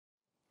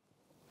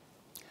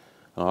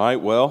All right,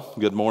 well,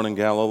 good morning,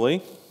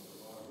 Galilee.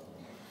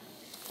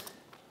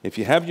 If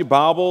you have your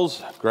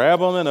Bibles,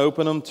 grab them and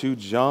open them to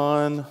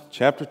John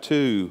chapter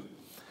 2.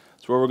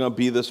 That's where we're going to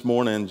be this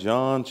morning,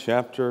 John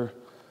chapter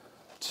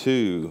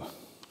 2.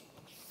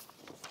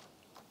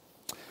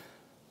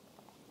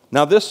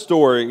 Now, this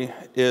story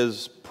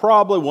is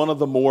probably one of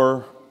the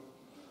more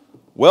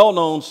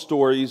well-known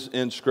stories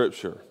in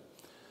Scripture.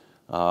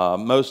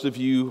 Most of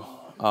you,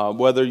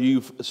 whether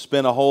you've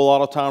spent a whole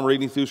lot of time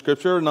reading through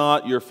Scripture or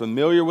not, you're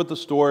familiar with the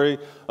story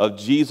of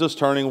Jesus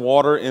turning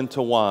water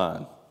into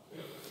wine.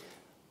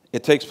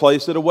 It takes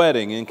place at a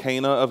wedding in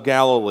Cana of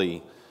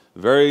Galilee.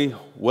 Very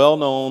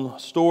well-known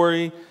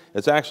story.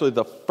 It's actually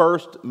the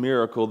first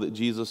miracle that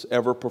Jesus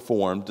ever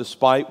performed,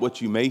 despite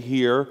what you may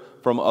hear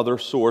from other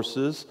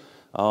sources.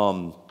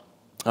 I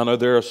know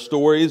there are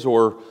stories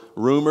or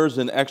rumors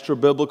in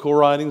extra-biblical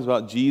writings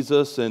about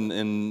Jesus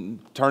and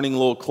turning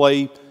little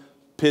clay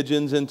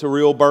pigeons into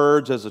real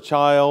birds as a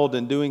child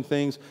and doing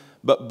things.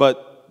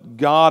 But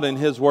God in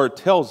His Word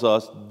tells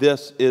us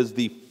this is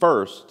the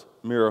first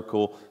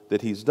miracle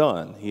that He's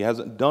done. He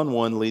hasn't done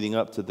one leading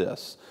up to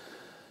this.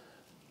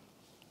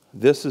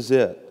 This is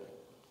it.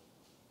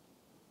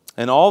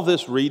 And all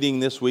this reading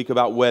this week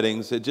about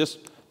weddings, it just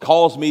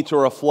calls me to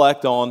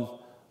reflect on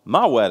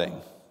my wedding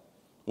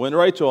when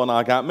Rachel and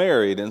I got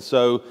married. And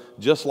so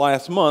just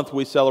last month,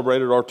 we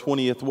celebrated our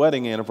 20th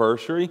wedding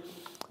anniversary.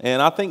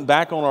 And I think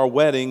back on our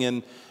wedding,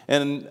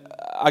 and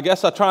I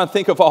guess I try and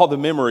think of all the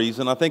memories,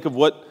 and I think of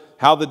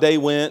how the day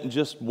went and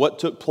just what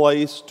took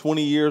place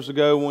 20 years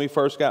ago when we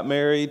first got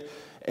married.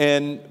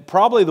 And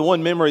probably the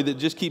one memory that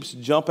just keeps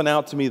jumping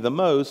out to me the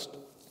most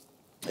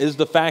is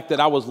the fact that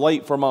I was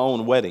late for my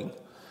own wedding.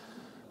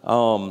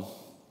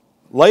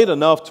 Late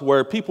enough to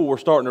where people were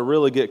starting to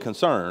really get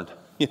concerned.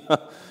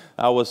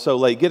 I was so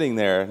late getting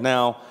there.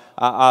 Now,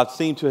 I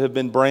seem to have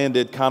been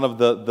branded kind of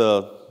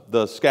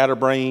the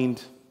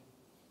scatterbrained,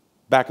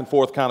 back and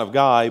forth kind of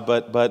guy,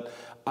 but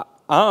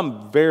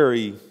I'm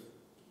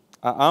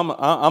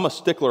a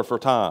stickler for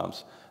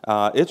times.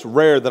 It's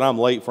rare that I'm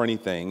late for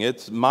anything.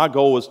 My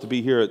goal is to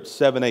be here at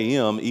 7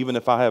 a.m., even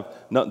if I have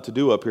nothing to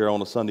do up here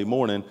on a Sunday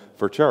morning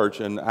for church,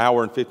 an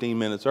hour and 15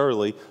 minutes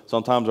early,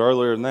 sometimes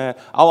earlier than that.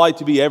 I like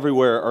to be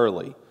everywhere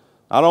early.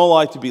 I don't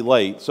like to be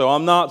late, so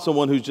I'm not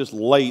someone who's just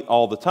late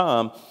all the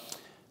time.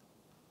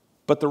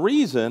 But the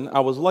reason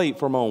I was late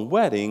for my own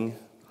wedding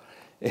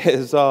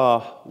is,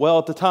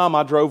 at the time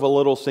I drove a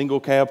little single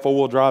cab,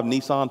 four-wheel drive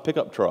Nissan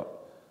pickup truck.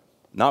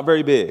 Not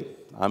very big.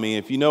 I mean,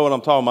 if you know what I'm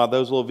talking about,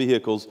 those little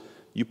vehicles,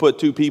 you put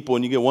two people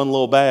and you get one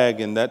little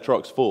bag and that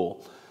truck's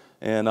full.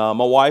 And my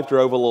wife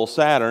drove a little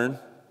Saturn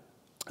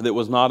that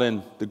was not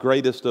in the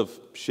greatest of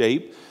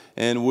shape.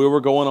 And we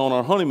were going on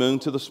our honeymoon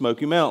to the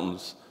Smoky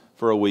Mountains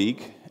for a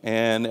week.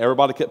 And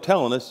everybody kept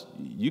telling us,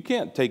 you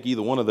can't take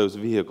either one of those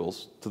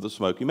vehicles to the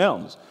Smoky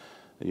Mountains.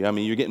 I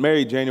mean, you're getting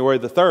married January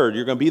the 3rd.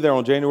 You're going to be there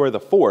on January the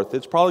 4th.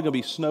 It's probably going to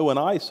be snow and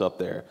ice up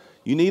there.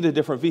 You need a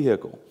different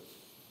vehicle.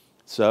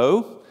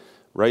 So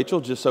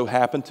Rachel just so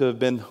happened to have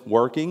been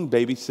working,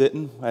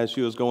 babysitting as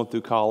she was going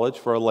through college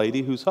for a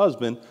lady whose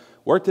husband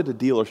worked at a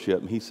dealership.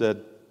 And he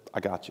said,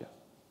 I got you.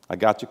 I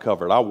got you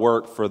covered. I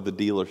worked for the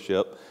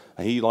dealership.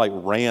 And he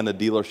ran a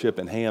dealership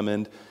in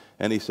Hammond.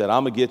 And he said,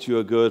 I'm going to get you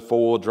a good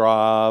four-wheel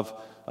drive.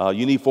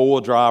 You need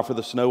four-wheel drive for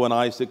the snow and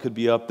ice that could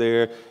be up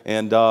there.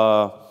 And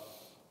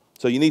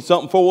so you need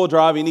something four-wheel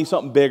drive. You need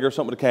something bigger,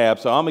 something with a cab.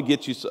 So I'm going to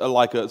get you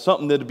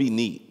something that would be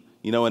neat,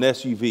 an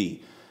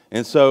SUV.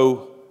 And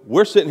so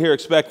we're sitting here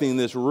expecting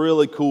this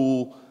really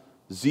cool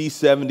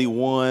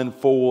Z71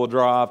 four-wheel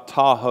drive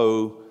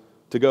Tahoe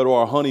to go to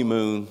our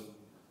honeymoon.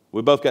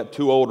 We both got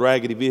two old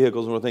raggedy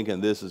vehicles, and we're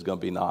thinking this is going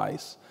to be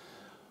nice.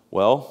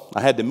 Well,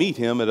 I had to meet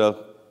him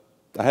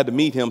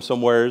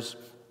somewheres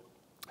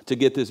to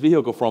get this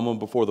vehicle from him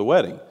before the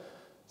wedding.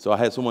 So I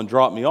had someone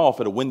drop me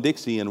off at a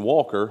Winn-Dixie in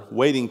Walker,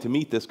 waiting to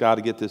meet this guy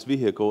to get this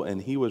vehicle,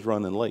 and he was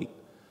running late.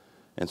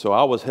 And so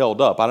I was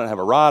held up. I didn't have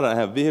a ride. I didn't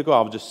have a vehicle.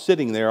 I was just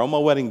sitting there on my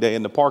wedding day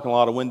in the parking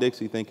lot of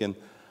Winn-Dixie thinking,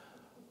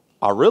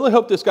 I really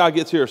hope this guy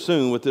gets here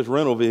soon with this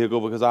rental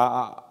vehicle because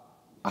I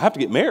have to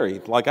get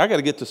married. I got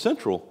to get to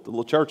Central, the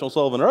little church on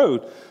Sullivan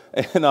Road.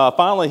 And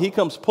finally he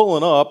comes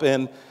pulling up,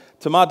 and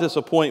to my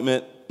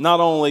disappointment, not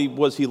only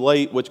was he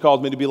late, which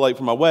caused me to be late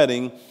for my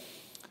wedding,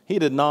 he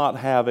did not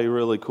have a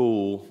really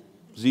cool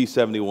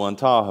Z71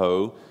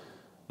 Tahoe.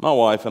 My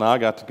wife and I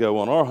got to go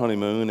on our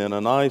honeymoon in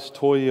a nice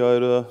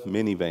Toyota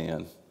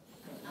minivan.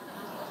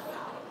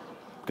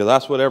 Because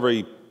that's what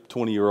every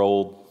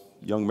 20-year-old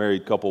young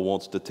married couple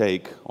wants to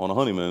take on a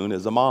honeymoon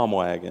is a mom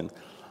wagon.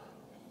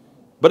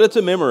 But it's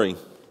a memory.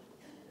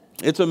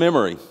 It's a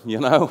memory,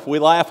 We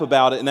laugh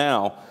about it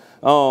now.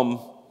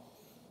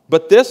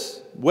 But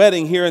this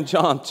wedding here in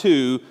John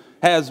 2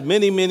 has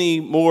many, many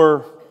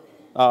more,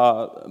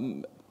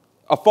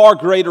 a far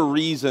greater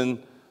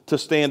reason to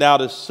stand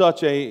out as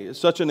such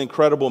an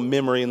incredible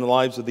memory in the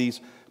lives of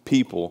these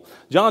people.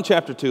 John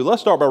chapter 2,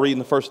 let's start by reading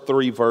the first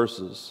 3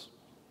 verses.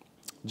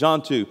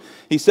 John 2,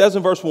 he says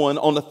in verse 1,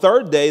 on the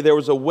third day there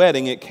was a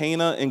wedding at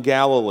Cana in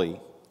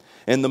Galilee,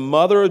 and the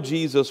mother of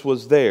Jesus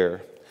was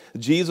there.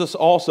 Jesus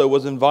also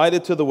was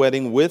invited to the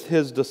wedding with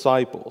his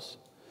disciples.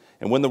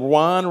 And when the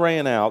wine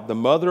ran out, the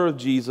mother of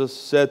Jesus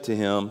said to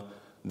him,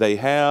 "They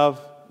have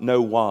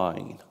no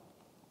wine."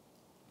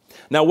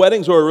 Now,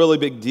 weddings are a really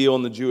big deal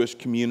in the Jewish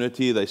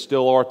community. They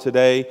still are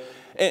today.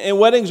 And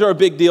weddings are a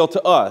big deal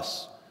to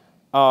us.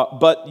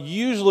 But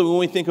usually when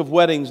we think of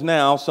weddings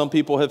now, some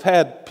people have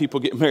had people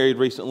get married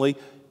recently.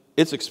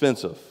 It's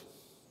expensive.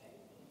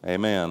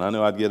 Amen. I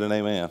knew I'd get an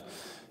amen.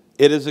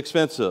 It is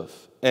expensive.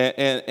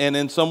 And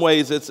in some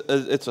ways,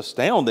 it's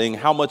astounding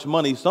how much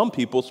money some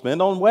people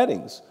spend on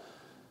weddings.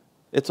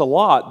 It's a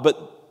lot,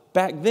 but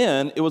back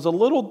then, it was a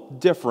little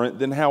different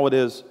than how it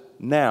is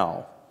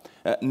now.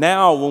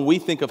 Now, when we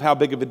think of how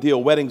big of a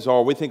deal weddings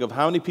are, we think of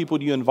how many people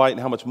do you invite and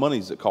how much money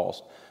does it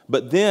cost.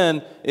 But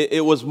then,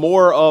 it was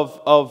more of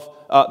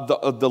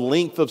the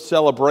length of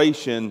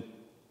celebration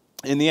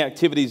and the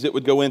activities that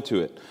would go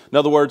into it. In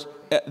other words,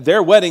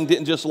 their wedding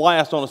didn't just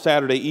last on a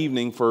Saturday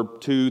evening for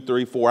 2,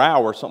 3, 4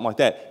 hours, something like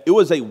that. It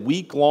was a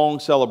week-long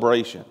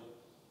celebration,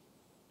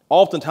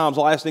 oftentimes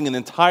lasting an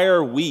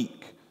entire week,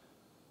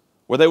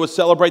 where they would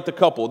celebrate the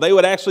couple. They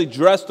would actually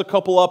dress the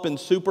couple up in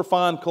super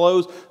fine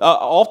clothes.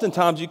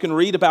 Oftentimes you can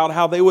read about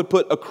how they would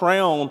put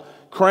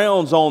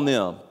crowns on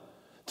them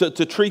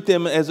to treat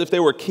them as if they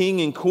were king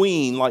and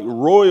queen, like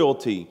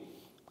royalty,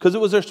 because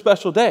it was their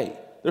special day.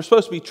 They're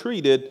supposed to be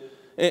treated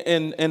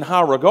in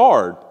high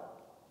regard.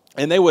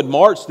 And they would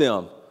march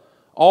them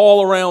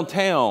all around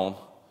town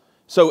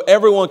so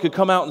everyone could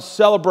come out and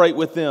celebrate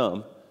with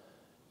them.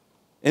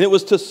 And it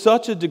was to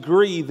such a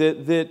degree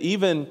that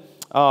even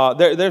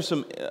there's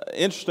some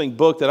interesting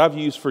book that I've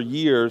used for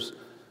years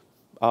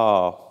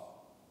called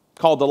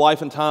The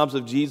Life and Times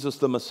of Jesus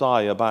the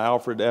Messiah by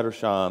Alfred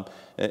Edersheim.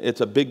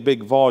 It's a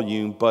big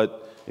volume,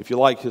 but if you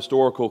like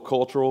historical,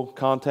 cultural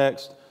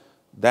context,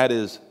 that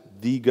is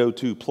the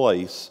go-to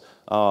place.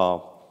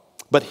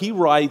 But he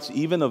writes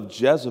even of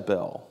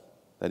Jezebel,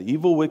 that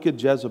evil,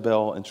 wicked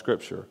Jezebel in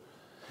Scripture,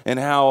 and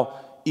how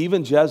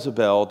even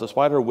Jezebel,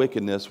 despite her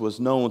wickedness, was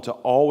known to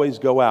always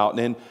go out.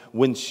 And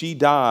when she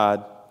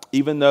died,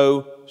 even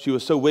though she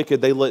was so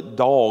wicked, they let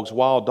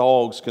wild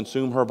dogs,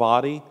 consume her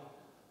body.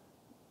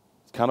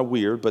 It's kind of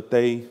weird, but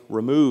they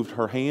removed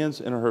her hands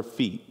and her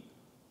feet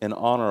in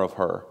honor of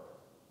her,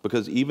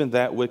 because even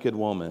that wicked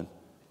woman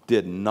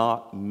did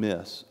not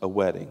miss a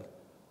wedding.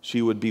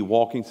 She would be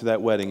walking to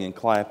that wedding and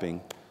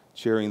clapping,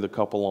 cheering the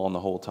couple on the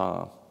whole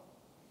time.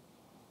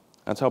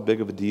 That's how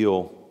big of a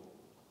deal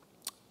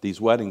these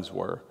weddings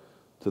were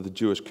to the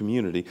Jewish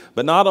community.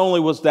 But not only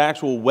was the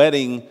actual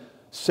wedding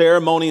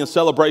ceremony and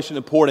celebration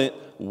important,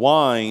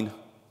 wine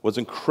was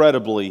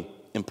incredibly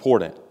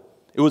important.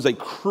 It was a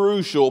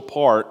crucial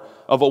part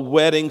of a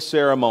wedding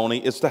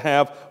ceremony, is to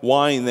have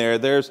wine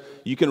there.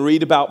 You can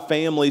read about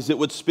families that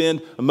would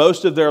spend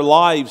most of their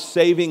lives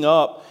saving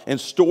up and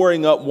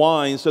storing up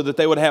wine so that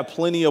they would have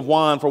plenty of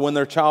wine for when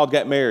their child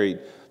got married,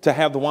 to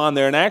have the wine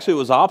there. And actually, it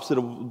was opposite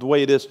of the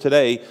way it is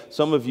today.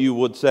 Some of you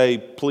would say,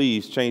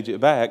 please change it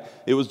back.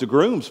 It was the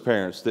groom's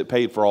parents that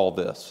paid for all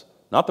this,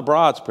 not the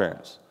bride's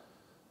parents.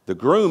 The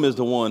groom is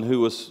the one who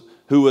was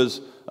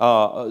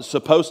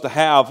supposed to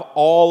have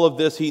all of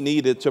this he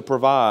needed to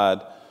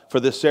provide for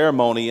this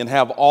ceremony, and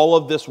have all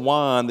of this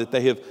wine that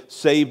they have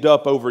saved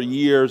up over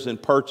years and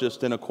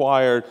purchased and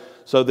acquired,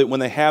 so that when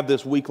they have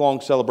this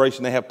week-long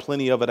celebration, they have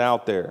plenty of it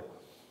out there.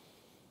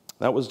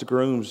 That was the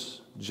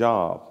groom's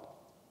job.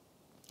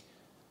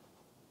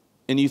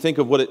 And you think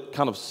of what it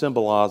kind of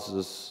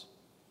symbolizes.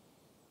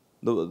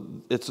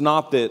 It's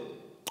not that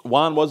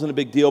wine wasn't a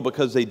big deal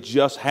because they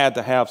just had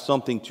to have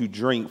something to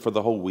drink for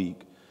the whole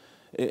week.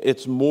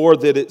 It's more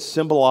that it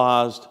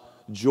symbolized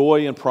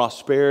joy and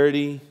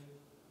prosperity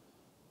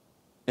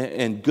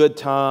and good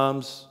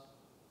times.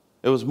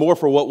 It was more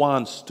for what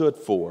wine stood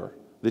for,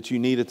 that you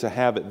needed to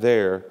have it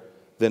there,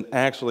 than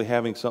actually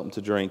having something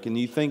to drink. And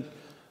you think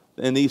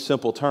in these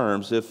simple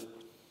terms, if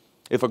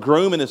a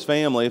groom and his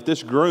family, if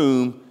this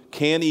groom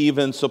can't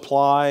even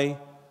supply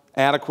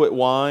adequate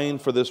wine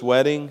for this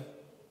wedding,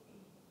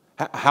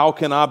 how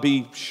can I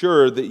be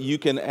sure that you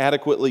can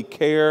adequately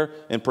care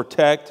and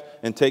protect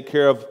and take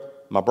care of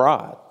my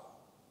bride,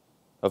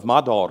 of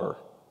my daughter?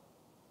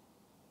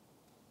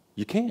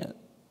 You can't.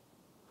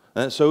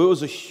 And so it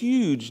was a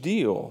huge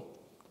deal,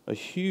 a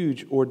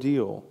huge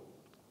ordeal.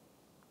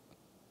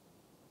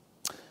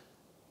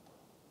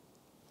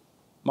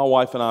 My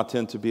wife and I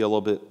tend to be a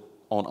little bit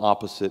on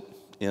opposite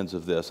ends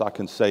of this. I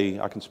can speak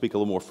a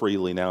little more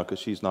freely now because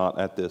she's not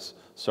at this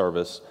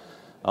service.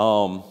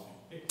 But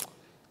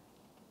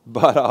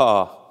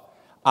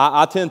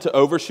I tend to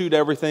overshoot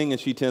everything,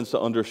 and she tends to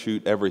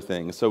undershoot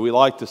everything. So we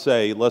like to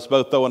say, let's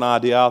both throw an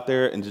idea out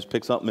there and just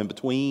pick something in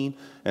between,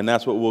 and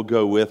that's what we'll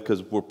go with,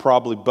 because we're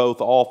probably both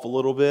off a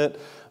little bit.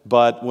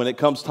 But when it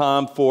comes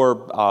time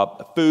for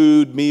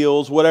food,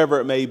 meals, whatever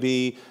it may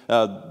be,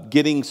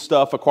 getting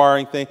stuff,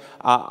 acquiring things,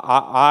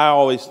 I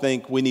always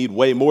think we need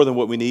way more than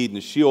what we need,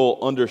 and she'll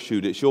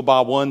undershoot it. She'll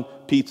buy one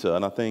pizza,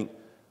 and I think,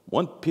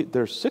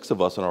 there's 6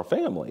 of us in our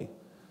family.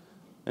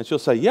 And she'll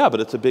say, yeah,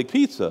 but it's a big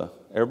pizza.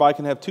 Everybody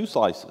can have 2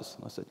 slices.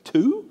 And I said,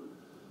 2?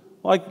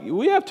 Like,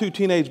 we have 2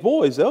 teenage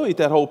boys. They'll eat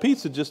that whole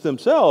pizza just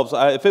themselves.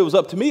 If it was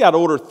up to me, I'd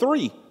order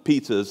 3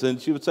 pizzas.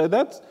 And she would say,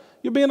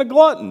 you're being a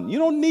glutton. You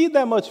don't need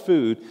that much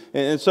food.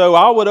 And so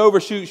I would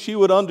overshoot. She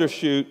would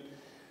undershoot.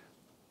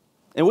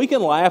 And we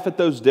can laugh at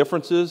those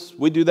differences.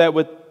 We do that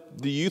with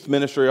the youth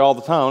ministry all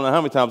the time. I don't know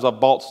how many times I've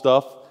bought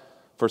stuff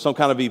for some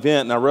kind of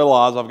event, and I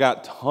realize I've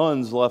got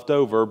tons left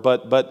over.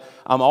 But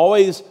I'm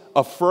always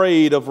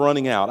afraid of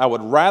running out. I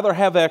would rather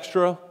have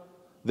extra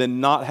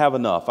than not have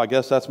enough. I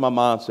guess that's my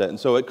mindset. And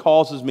so it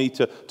causes me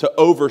to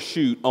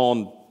overshoot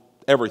on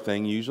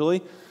everything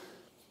usually.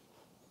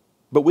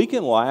 But we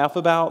can laugh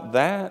about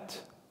that.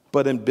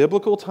 But in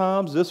biblical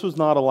times, this was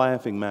not a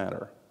laughing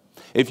matter.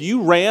 If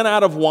you ran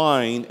out of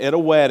wine at a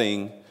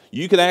wedding,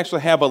 you could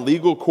actually have a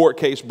legal court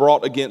case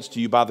brought against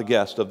you by the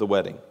guest of the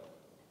wedding.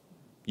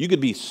 You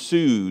could be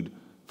sued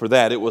for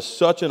that. It was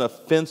such an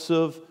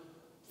offensive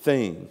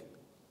thing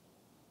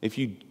if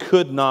you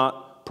could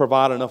not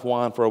provide enough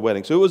wine for a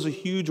wedding. So it was a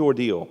huge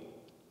ordeal.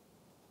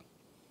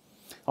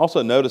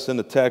 Also notice in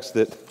the text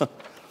that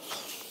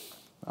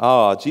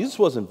Jesus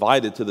was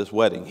invited to this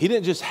wedding. He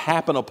didn't just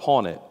happen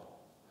upon it,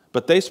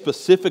 but they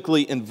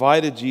specifically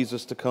invited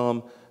Jesus to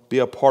come be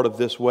a part of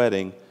this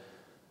wedding.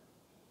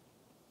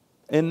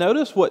 And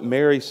notice what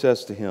Mary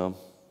says to him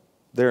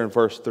there in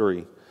verse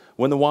 3.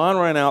 When the wine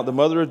ran out, the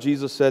mother of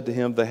Jesus said to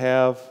him, "They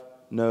have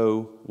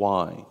no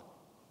wine."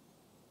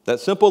 That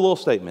simple little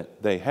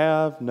statement, they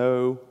have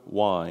no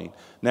wine.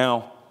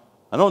 Now,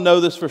 I don't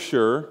know this for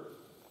sure,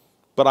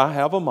 but I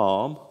have a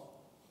mom.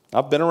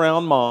 I've been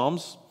around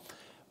moms.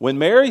 When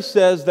Mary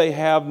says they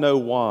have no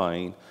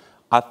wine,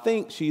 I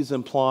think she's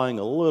implying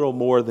a little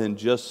more than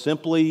just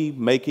simply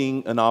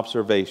making an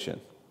observation.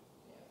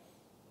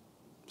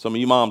 Some of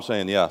you moms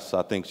saying, yes,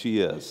 I think she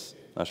is.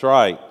 That's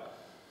right.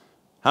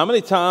 How many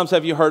times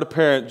have you heard a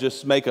parent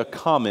just make a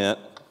comment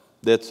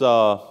that's,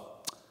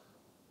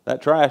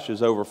 that trash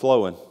is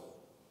overflowing?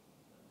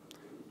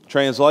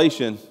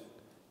 Translation,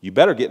 you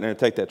better get in there and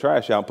take that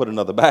trash out and put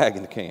another bag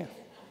in the can.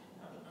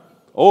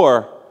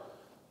 Or,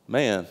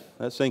 man,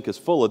 that sink is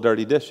full of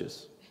dirty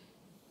dishes.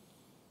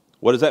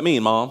 What does that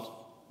mean, Mom?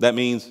 That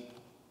means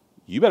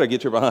you better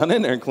get your behind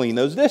in there and clean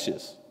those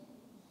dishes.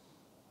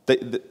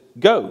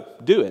 Go,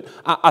 do it.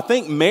 I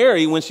think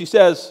Mary, when she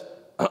says,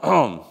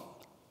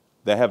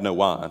 they have no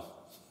wine,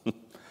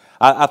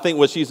 I think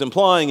what she's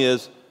implying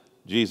is,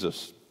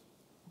 Jesus,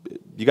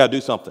 you got to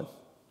do something.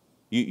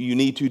 You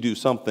need to do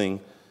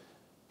something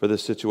for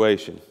this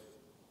situation.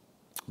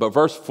 But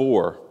verse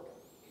 4,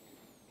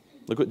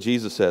 look what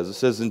Jesus says. It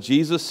says, and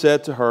Jesus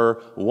said to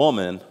her,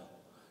 "Woman,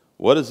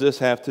 what does this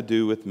have to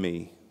do with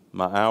me?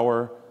 My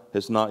hour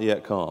has not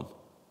yet come."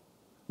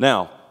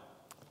 Now,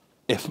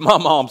 if my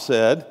mom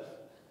said,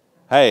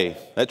 "Hey,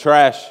 that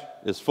trash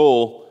is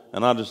full,"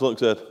 and I just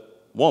looked at,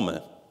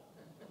 "Woman,"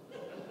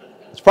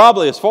 it's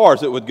probably as far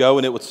as it would go,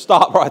 and it would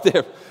stop right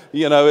there.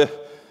 You know, it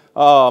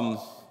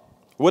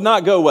would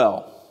not go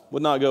well.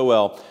 Would not go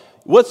well.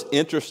 What's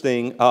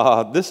interesting,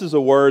 this is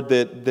a word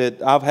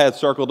that I've had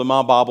circled in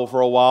my Bible for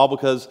a while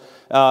because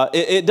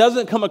it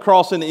doesn't come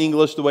across in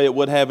English the way it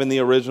would have in the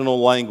original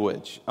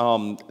language.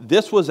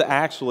 This was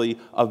actually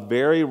a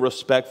very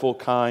respectful,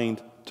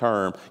 kind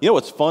term. You know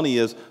what's funny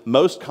is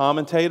most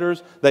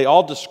commentators, they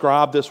all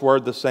describe this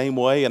word the same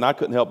way, and I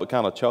couldn't help but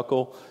kind of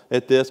chuckle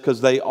at this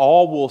because they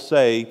all will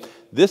say,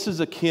 this is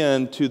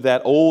akin to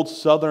that old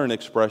Southern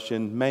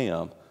expression,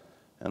 ma'am.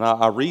 And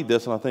I read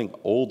this and I think,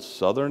 old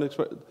Southern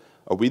expression?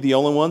 Are we the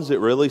only ones that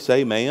really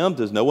say ma'am?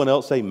 Does no one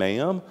else say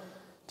ma'am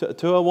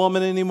to a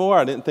woman anymore?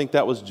 I didn't think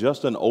that was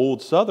just an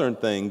old Southern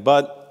thing,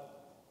 but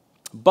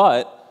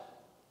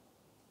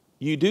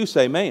you do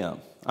say ma'am.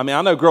 I mean,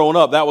 I know growing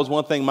up, that was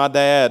one thing my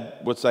dad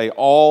would say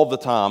all the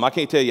time. I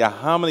can't tell you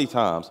how many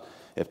times.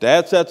 If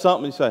Dad said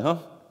something, he'd say, huh?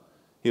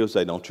 He would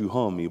say, "Don't you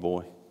hum me,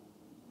 boy."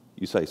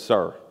 You say,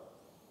 "Sir,"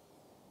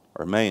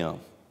 or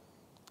 "Ma'am,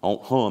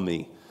 don't hum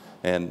me."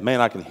 And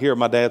man, I can hear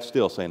my dad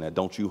still saying that,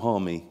 "Don't you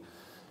hum me."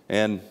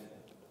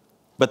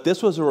 But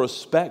this was a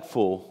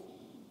respectful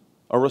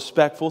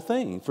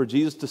thing for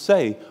Jesus to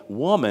say,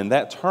 "Woman."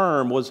 That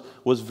term was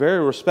very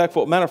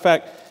respectful. Matter of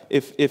fact,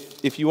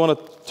 if you want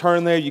to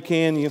turn there, you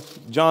can.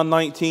 John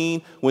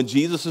 19, when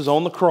Jesus is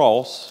on the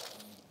cross,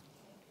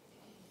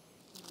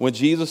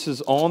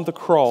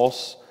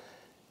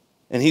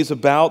 and he's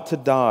about to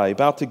die,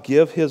 about to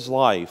give his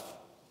life,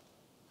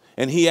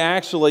 and he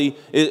actually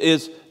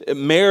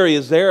Mary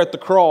is there at the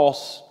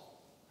cross,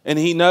 and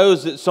he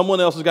knows that someone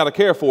else has got to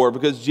care for her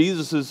because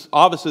Jesus is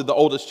obviously the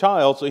oldest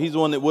child, so he's the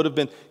one that would have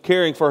been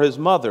caring for his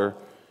mother.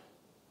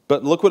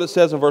 But look what it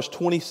says in verse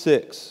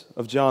 26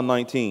 of John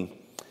 19.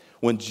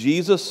 When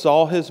Jesus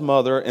saw his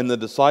mother and the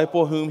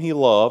disciple whom he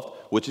loved,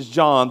 which is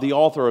John, the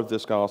author of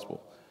this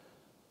gospel,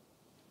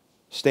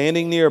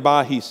 standing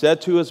nearby, he said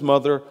to his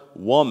mother,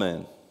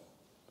 "Woman,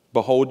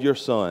 behold your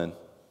son."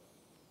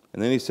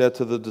 And then he said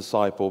to the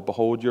disciple,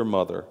 "Behold your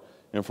mother."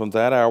 And from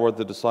that hour,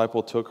 the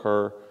disciple took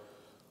her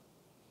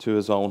to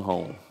his own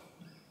home.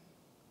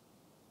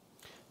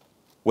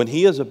 When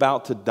he is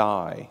about to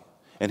die,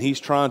 and he's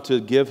trying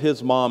to give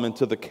his mom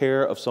into the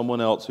care of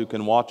someone else who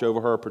can watch over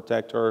her,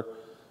 protect her.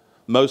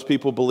 Most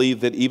people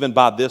believe that even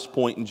by this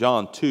point in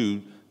John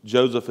 2,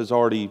 Joseph has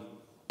already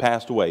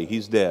passed away.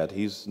 He's dead.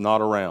 He's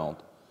not around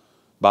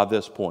by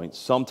this point.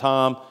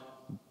 Sometime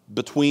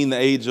between the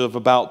age of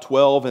about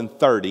 12 and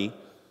 30,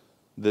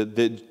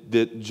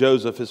 that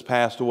Joseph has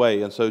passed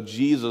away. And so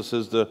Jesus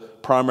is the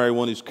primary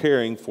one who's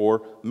caring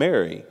for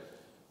Mary.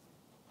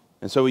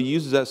 And so he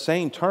uses that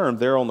same term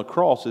there on the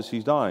cross as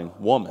he's dying.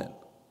 Woman,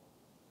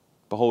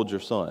 behold your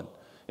son.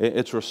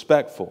 It's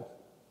respectful.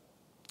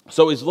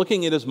 So he's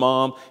looking at his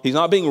mom. He's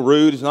not being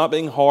rude. He's not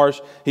being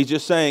harsh. He's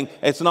just saying,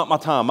 it's not my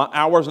time. My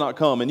hour's not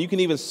come. And you can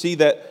even see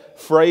that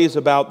phrase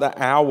about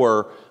the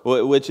hour,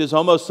 which is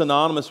almost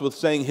synonymous with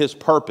saying his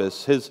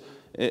purpose,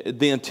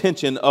 the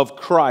intention of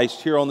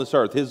Christ here on this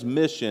earth, his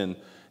mission.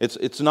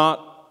 It's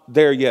not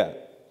there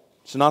yet.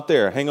 It's not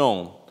there. Hang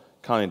on,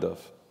 kind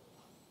of.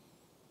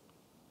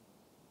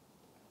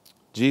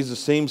 Jesus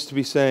seems to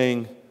be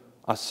saying,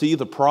 I see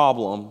the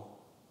problem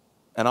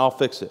and I'll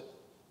fix it.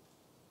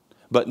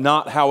 But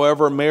not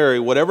however Mary,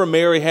 whatever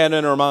Mary had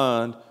in her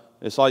mind.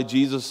 It's like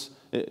Jesus,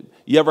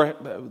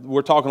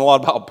 we're talking a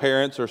lot about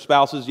parents or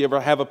spouses. You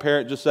ever have a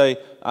parent just say,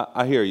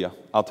 I hear you,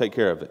 I'll take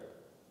care of it.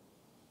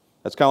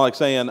 That's kind of like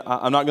saying,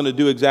 I'm not going to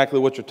do exactly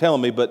what you're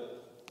telling me,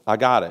 but I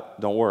got it,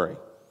 don't worry.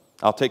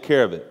 I'll take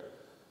care of it.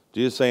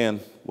 Jesus saying,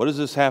 what does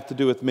this have to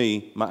do with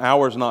me? My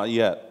hour's not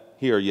yet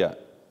here yet.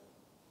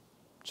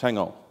 Just hang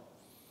on.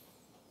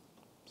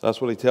 So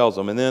that's what he tells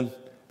them. And then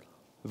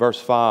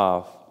verse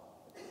 5,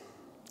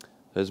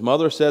 his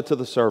mother said to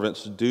the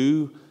servants,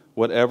 do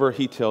whatever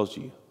he tells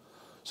you.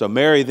 So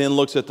Mary then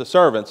looks at the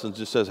servants and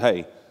just says,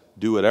 hey,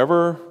 do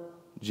whatever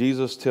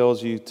Jesus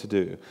tells you to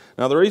do.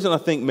 Now the reason I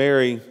think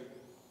Mary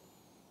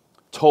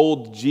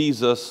told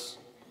Jesus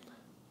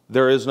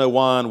there is no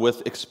wine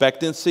with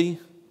expectancy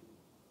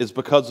is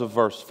because of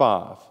verse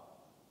 5.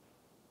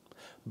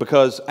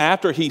 Because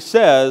after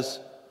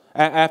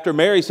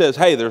Mary says,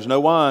 hey, there's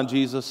no wine,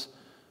 Jesus,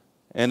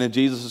 and then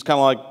Jesus is kind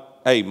of like,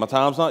 hey, my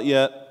time's not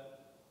yet.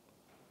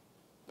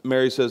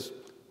 Mary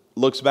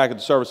looks back at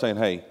the servant saying,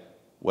 hey,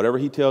 whatever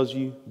he tells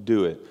you,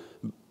 do it.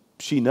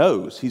 She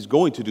knows he's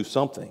going to do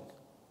something.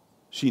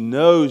 She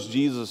knows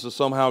Jesus is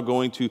somehow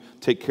going to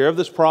take care of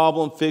this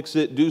problem, fix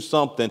it, do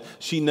something.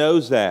 She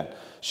knows that.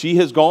 She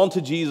has gone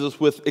to Jesus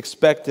with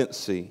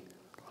expectancy.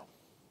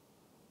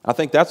 I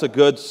think that's a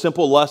good,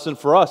 simple lesson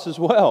for us as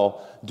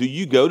well. Do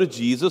you go to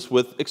Jesus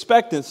with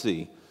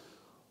expectancy?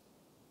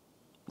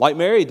 Like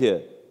Mary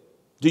did.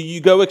 Do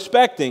you go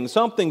expecting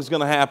something's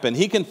going to happen?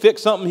 He can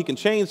fix something. He can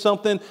change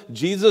something.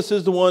 Jesus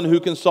is the one who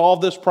can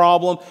solve this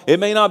problem. It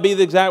may not be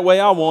the exact way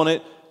I want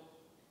it,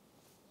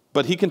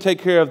 but he can take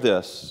care of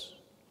this.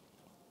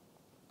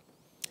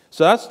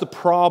 So that's the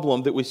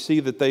problem that we see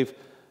that they've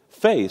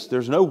faced.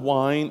 There's no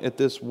wine at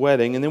this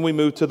wedding. And then we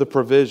move to the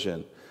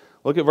provision.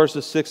 Look at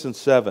verses 6 and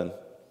 7.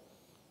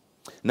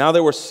 Now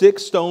there were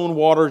 6 stone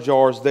water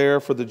jars there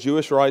for the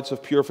Jewish rites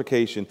of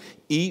purification,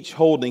 each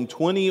holding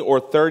 20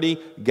 or 30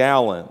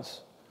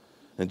 gallons.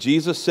 And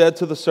Jesus said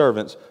to the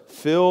servants,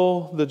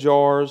 fill the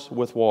jars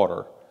with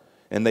water.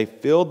 And they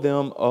filled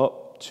them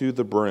up to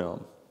the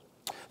brim.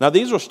 Now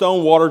these are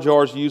stone water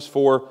jars used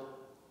for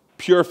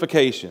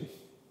purification.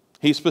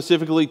 He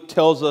specifically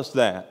tells us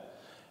that.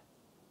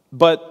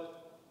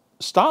 But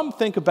stop and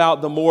think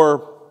about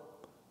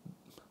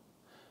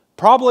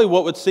probably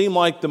what would seem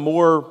like the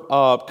more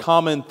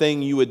common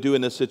thing you would do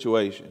in this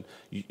situation.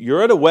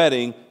 You're at a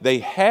wedding, they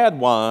had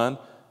wine,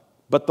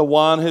 but the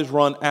wine has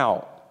run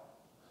out.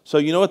 So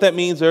you know what that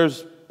means?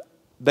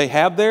 They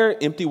have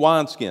their empty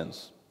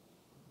wineskins.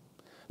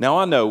 Now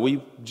I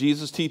know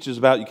Jesus teaches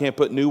about you can't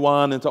put new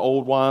wine into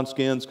old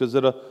wineskins because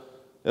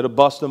it'll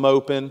bust them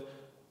open.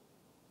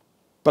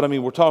 But I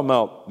mean, we're talking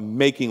about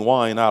making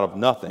wine out of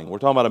nothing. We're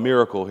talking about a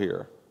miracle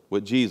here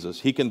with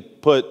Jesus. He can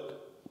put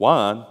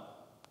wine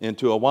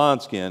into a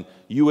wineskin.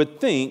 You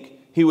would think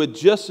he would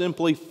just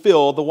simply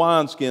fill the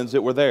wineskins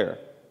that were there.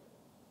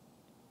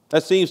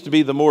 That seems to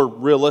be the more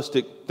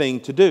realistic thing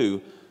to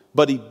do,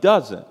 but he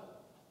doesn't.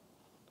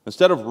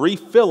 Instead of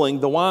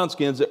refilling the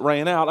wineskins that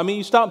ran out, I mean,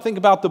 you stop and think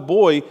about the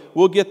boy,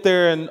 we'll get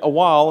there in a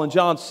while, in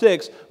John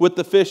 6, with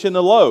the fish and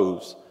the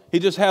loaves. He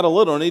just had a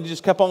little, and he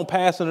just kept on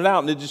passing it out,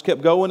 and it just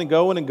kept going and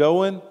going and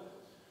going.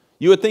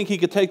 You would think he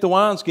could take the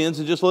wineskins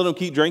and just let them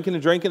keep drinking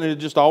and drinking, and it'd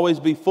just always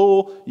be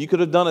full. You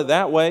could have done it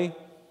that way.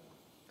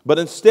 But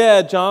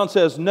instead, John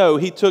says, no,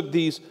 he took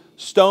these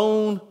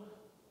stone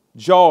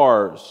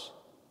jars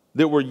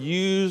that were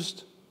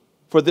used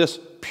for this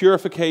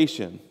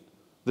purification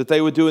that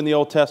they would do in the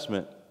Old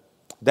Testament.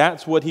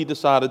 That's what he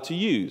decided to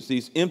use,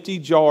 these empty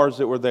jars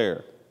that were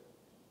there.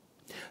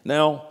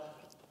 Now,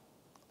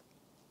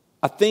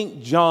 I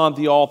think John,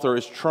 the author,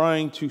 is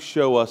trying to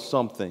show us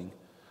something.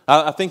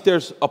 I think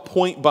there's a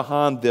point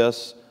behind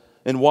this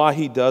and why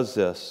he does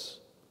this.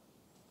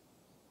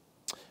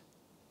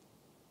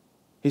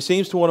 He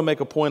seems to want to make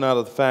a point out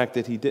of the fact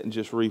that he didn't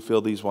just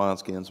refill these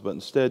wineskins, but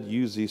instead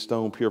use these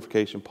stone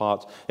purification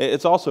pots.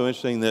 It's also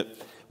interesting that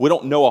we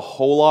don't know a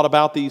whole lot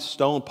about these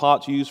stone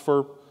pots used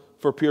for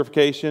for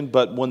purification,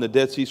 but when the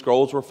Dead Sea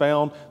Scrolls were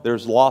found,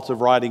 there's lots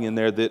of writing in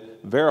there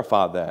that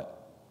verify that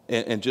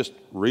and just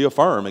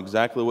reaffirm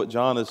exactly what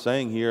John is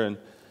saying here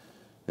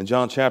in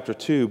John chapter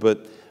 2.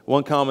 But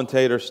one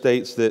commentator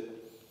states that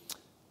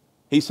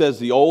he says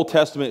the Old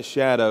Testament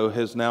shadow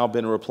has now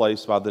been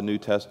replaced by the New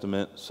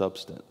Testament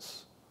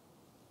substance.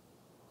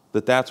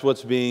 That's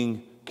what's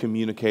being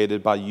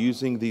communicated by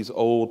using these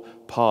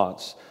old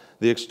pots.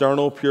 The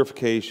external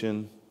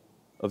purification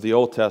of the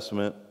Old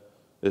Testament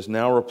is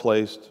now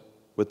replaced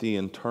with the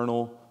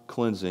internal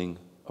cleansing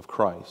of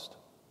Christ.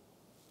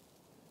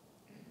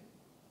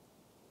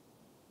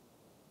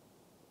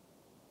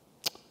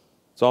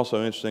 It's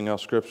also interesting how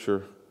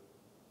Scripture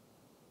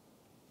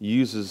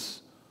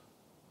uses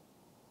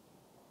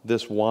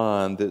this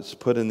wine that's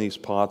put in these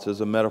pots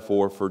as a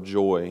metaphor for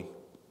joy.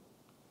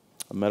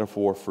 A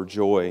metaphor for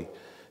joy.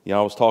 You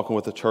know, I was talking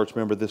with a church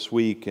member this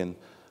week and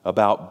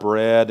about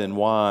bread and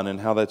wine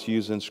and how that's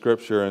used in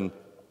Scripture, and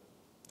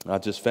I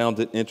just found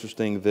it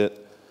interesting that,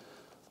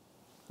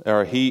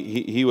 or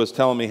he was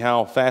telling me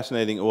how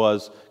fascinating it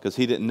was because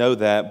he didn't know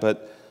that.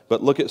 But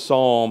look at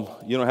Psalm.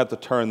 You don't have to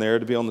turn there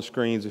to be on the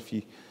screens if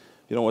you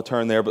don't want to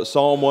turn there. But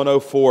Psalm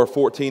 104,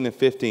 14 and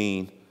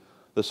 15,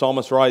 the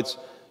psalmist writes,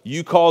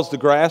 "You cause the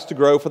grass to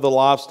grow for the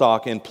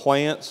livestock and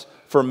plants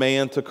for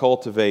man to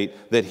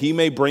cultivate, that he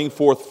may bring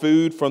forth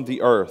food from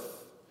the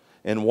earth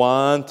and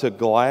wine to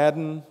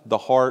gladden the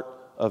heart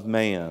of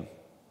man,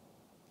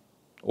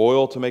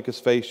 oil to make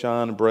his face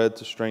shine and bread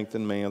to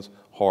strengthen man's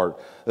heart."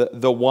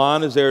 The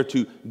wine is there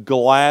to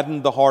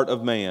gladden the heart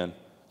of man,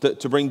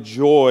 to bring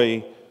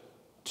joy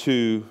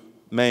to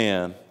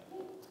man.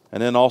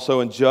 And then also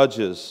in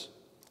Judges,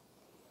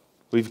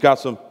 we've got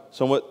some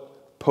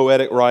somewhat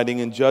poetic writing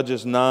in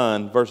Judges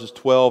 9, verses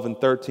 12 and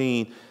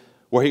 13,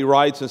 where he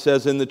writes and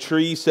says, "And the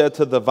tree said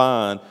to the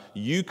vine,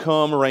 'You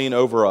come reign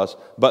over us.'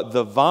 But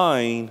the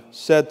vine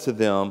said to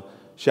them,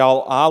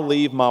 'Shall I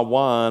leave my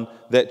wine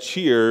that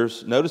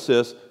cheers,'" notice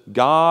this,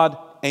 "'God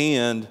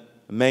and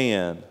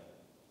man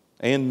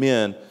and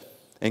men,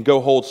 and go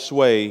hold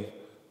sway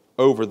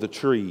over the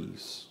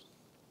trees?'"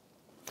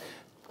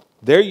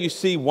 There you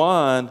see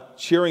wine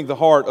cheering the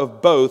heart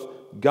of both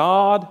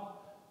God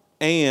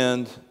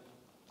and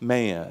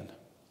man.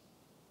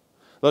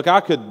 Look,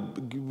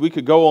 we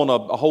could go on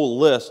a whole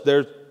list.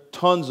 There's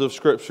tons of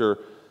Scripture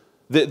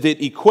that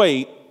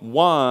equate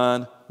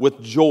wine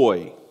with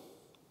joy.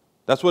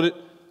 That's what it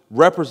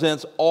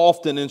represents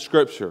often in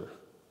Scripture.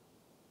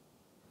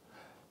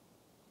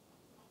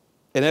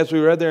 And as we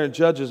read there in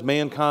Judges,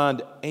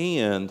 mankind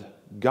and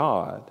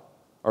God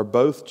are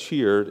both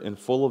cheered and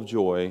full of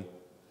joy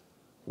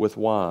with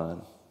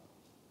wine.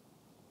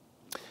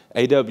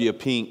 A.W.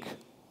 Pink,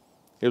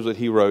 here's what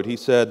he wrote. He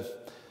said,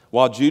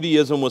 "While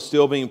Judaism was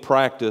still being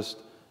practiced,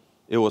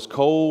 it was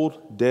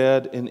cold,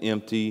 dead, and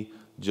empty,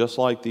 just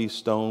like these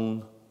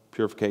stone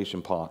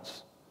purification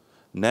pots.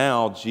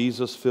 Now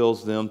Jesus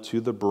fills them to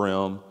the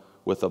brim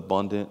with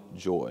abundant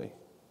joy."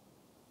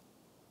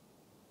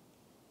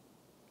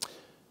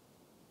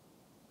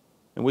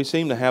 And we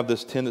seem to have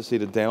this tendency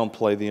to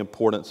downplay the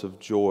importance of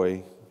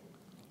joy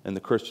in the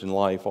Christian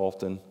life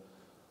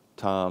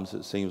oftentimes,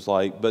 it seems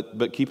like.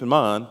 But keep in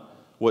mind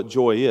what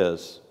joy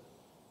is.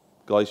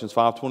 Galatians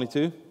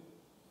 5:22.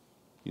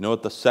 You know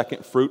what the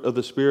second fruit of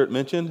the Spirit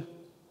mentioned?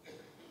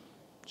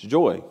 It's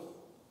joy.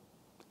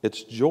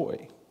 It's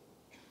joy.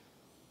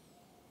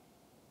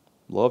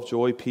 Love,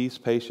 joy, peace,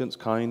 patience,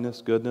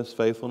 kindness, goodness,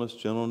 faithfulness,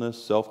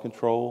 gentleness,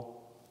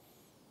 self-control.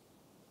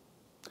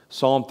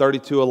 Psalm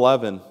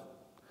 32:11.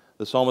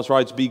 The psalmist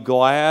writes, "Be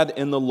glad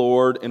in the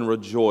Lord and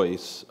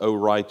rejoice, O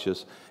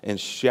righteous, and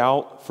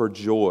shout for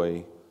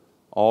joy,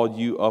 all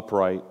you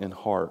upright in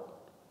heart."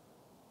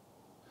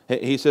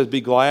 He says,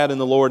 be glad in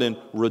the Lord and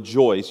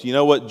rejoice. You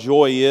know what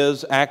joy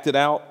is acted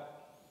out?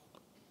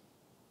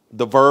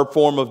 The verb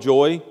form of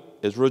joy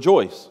is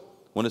rejoice.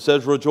 When it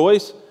says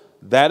rejoice,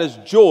 that is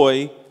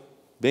joy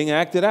being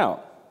acted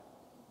out.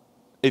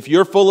 If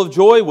you're full of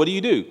joy, what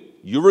do?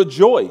 You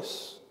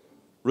rejoice.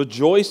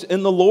 Rejoice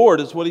in the Lord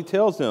is what he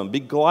tells them. Be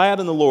glad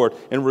in the Lord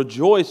and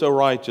rejoice, O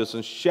righteous,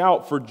 and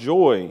shout for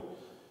joy.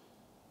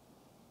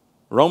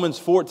 Romans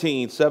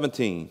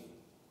 14:17.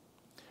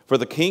 "For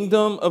the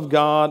kingdom of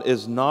God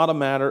is not a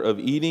matter of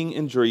eating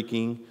and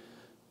drinking,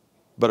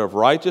 but of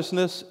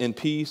righteousness and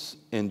peace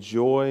and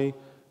joy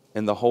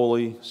in the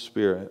Holy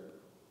Spirit."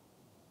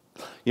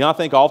 You know, I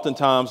think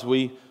oftentimes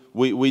we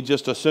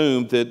just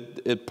assume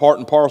that part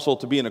and parcel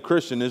to being a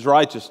Christian is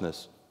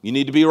righteousness. You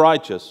need to be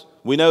righteous.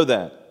 We know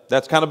that.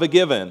 That's kind of a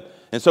given.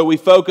 And so we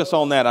focus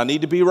on that. I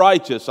need to be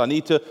righteous. I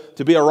need to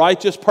be a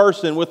righteous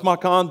person with my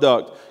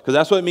conduct, because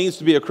that's what it means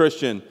to be a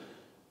Christian.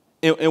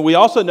 And we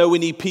also know we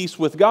need peace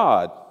with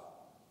God.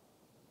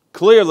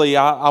 Clearly,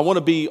 I want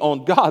to be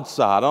on God's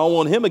side. I don't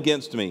want Him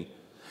against me.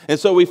 And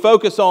so we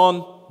focus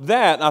on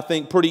that, I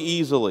think, pretty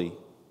easily.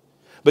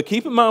 But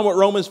keep in mind what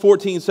Romans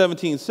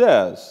 14:17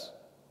 says.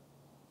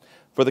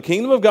 "For the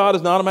kingdom of God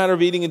is not a matter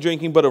of eating and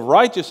drinking, but of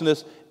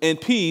righteousness and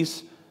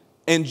peace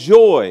and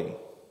joy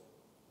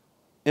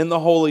in the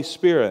Holy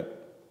Spirit."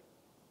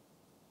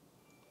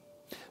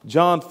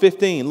 John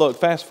 15, look,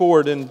 fast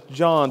forward in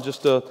John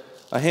just a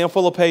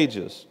handful of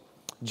pages.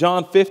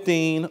 John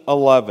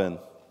 15:11.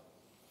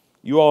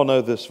 You all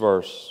know this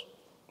verse.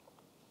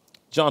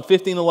 John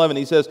 15:11,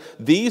 he says,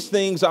 "These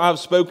things I have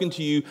spoken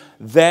to you,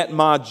 that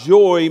my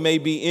joy may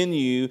be in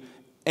you,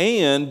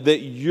 and that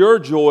your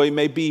joy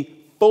may be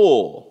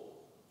full."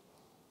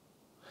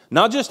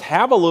 Not just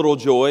have a little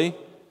joy,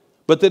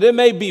 but that it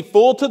may be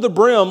full to the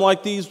brim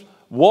like these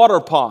water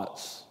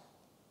pots.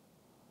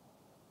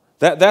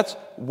 That's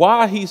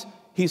why he's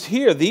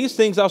here. These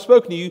things I've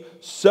spoken to you,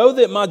 so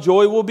that my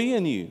joy will be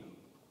in you.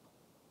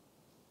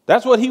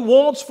 That's what he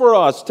wants for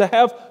us, to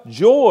have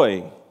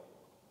joy.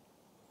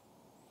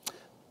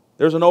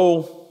 There's an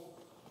old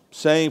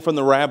saying from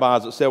the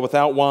rabbis that said,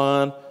 without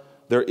wine,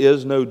 there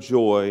is no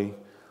joy.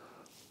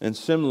 And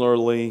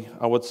similarly,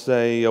 I would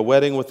say a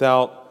wedding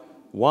without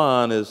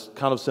wine is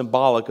kind of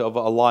symbolic of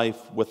a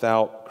life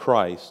without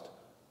Christ.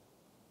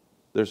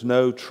 There's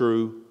no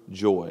true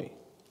joy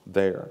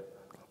there.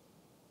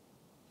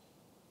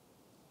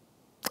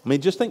 I mean,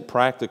 just think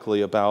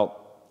practically about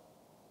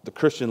the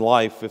Christian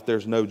life if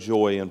there's no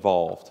joy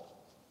involved.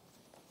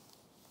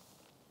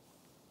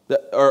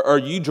 Are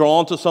you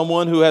drawn to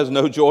someone who has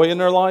no joy in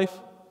their life?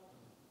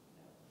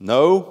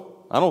 No,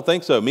 I don't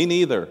think so. Me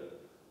neither.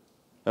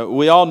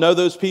 We all know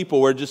those people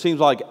where it just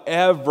seems like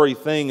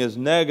everything is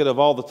negative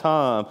all the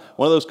time.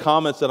 One of those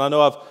comments that I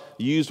know I've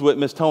used with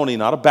Miss Tony,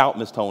 not about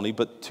Miss Tony,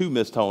 but to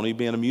Miss Tony,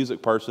 being a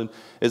music person,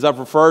 is I've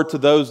referred to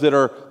those that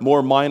are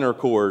more minor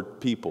chord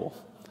people,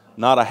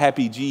 not a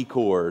happy G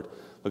chord,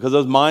 because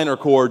those minor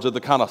chords are the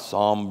kind of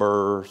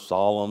somber,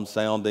 solemn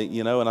sounding,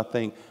 and I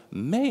think,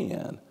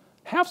 man,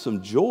 have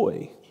some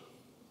joy.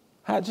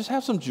 Just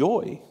have some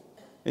joy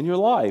in your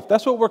life.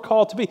 That's what we're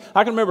called to be.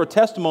 I can remember a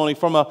testimony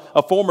from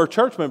a former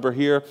church member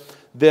here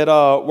that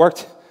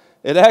worked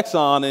at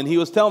Exxon, and he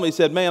was telling me, he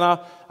said, man,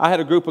 I had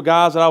a group of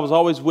guys that I was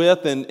always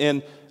with,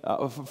 and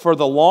for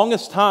the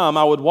longest time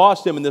I would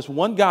watch them, and this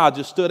one guy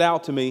just stood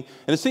out to me,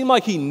 and it seemed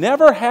like he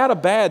never had a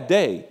bad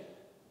day.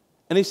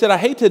 And he said, I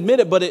hate to admit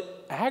it, but it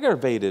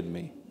aggravated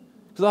me.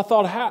 Because I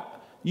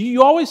thought,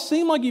 you always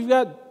seem like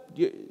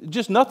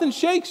just nothing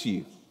shakes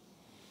you.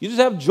 You just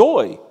have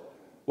joy.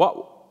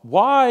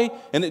 Why?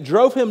 And it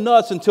drove him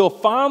nuts until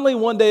finally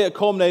one day it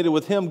culminated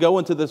with him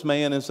going to this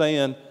man and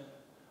saying,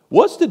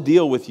 what's the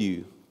deal with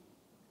you?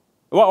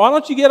 Why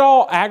don't you get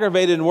all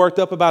aggravated and worked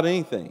up about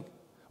anything?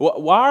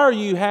 Why are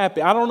you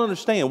happy? I don't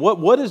understand.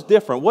 What is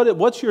different?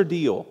 What's your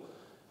deal?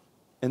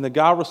 And the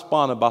guy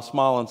responded by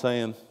smiling,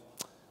 saying,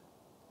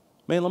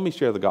 man, let me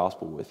share the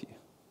gospel with you.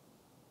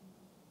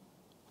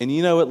 And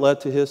it led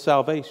to his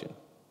salvation.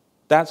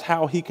 That's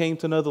how he came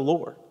to know the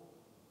Lord.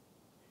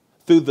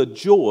 Through the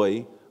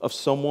joy of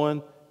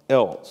someone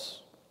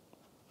else.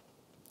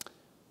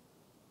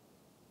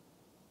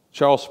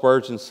 Charles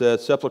Spurgeon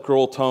said,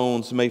 sepulchral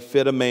tones may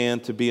fit a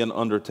man to be an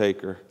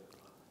undertaker,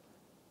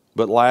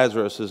 but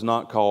Lazarus is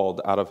not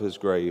called out of his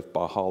grave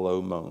by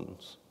hollow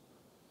moans.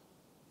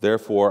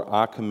 Therefore,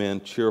 I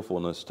commend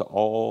cheerfulness to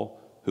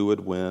all who would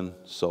win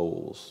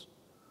souls.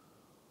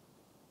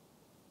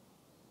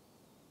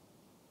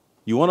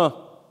 You want to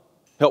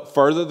help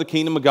further the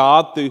kingdom of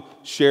God through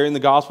sharing the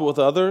gospel with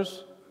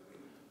others?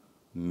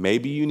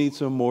 Maybe you need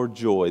some more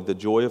joy, the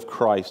joy of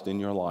Christ in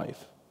your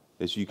life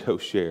as you go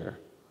share.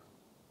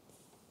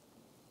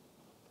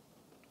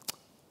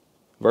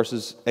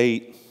 Verses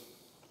 8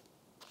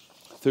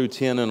 through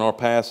 10 in our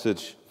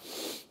passage.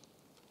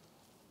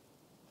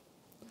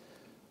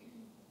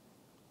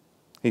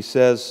 He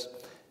says,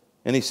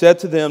 and he said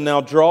to them, now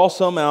draw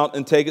some out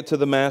and take it to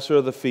the master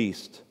of the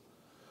feast.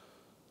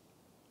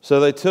 So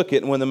they took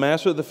it, and when the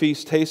master of the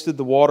feast tasted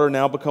the water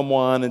now become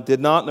wine and did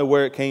not know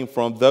where it came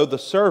from, though the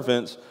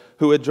servants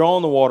who had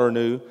drawn the water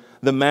knew,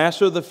 the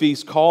master of the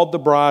feast called the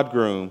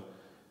bridegroom,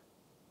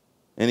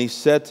 and he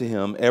said to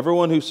him,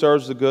 everyone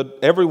serves the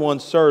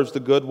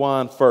good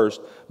wine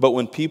first, but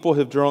when people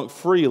have drunk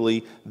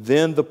freely,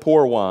 then the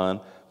poor wine,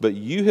 but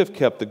you have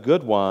kept the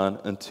good wine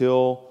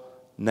until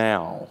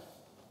now.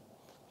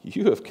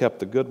 You have kept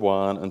the good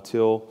wine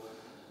until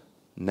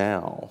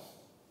now.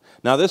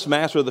 Now, this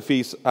master of the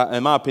feast,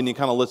 in my opinion,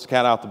 kind of lets the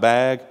cat out the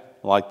bag,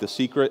 like the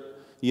secret.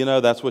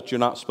 That's what you're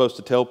not supposed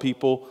to tell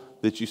people,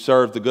 that you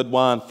serve the good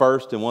wine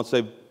first, and once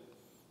they've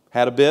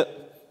had a bit,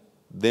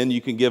 then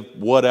you can give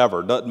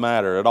whatever. Doesn't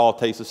matter. It all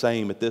tastes the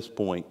same at this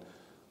point.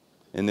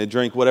 And they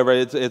drink whatever.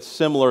 It's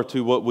similar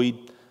to what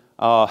we,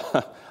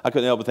 I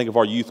couldn't help but think of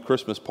our youth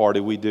Christmas party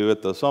we do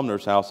at the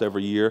Sumner's house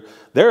every year.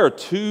 There are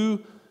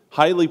two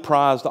highly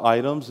prized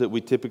items that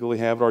we typically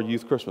have at our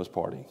youth Christmas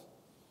party.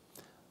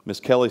 Miss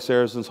Kelly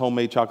Saracen's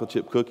homemade chocolate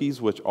chip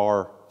cookies, which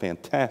are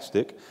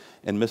fantastic,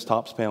 and Miss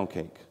Top's pound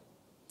cake.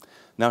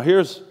 Now,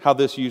 here's how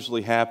this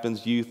usually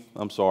happens.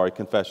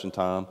 Confession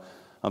time.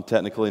 I'm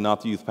technically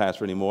not the youth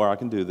pastor anymore. I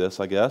can do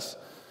this, I guess.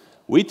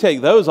 We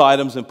take those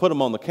items and put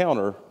them on the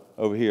counter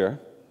over here,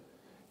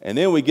 and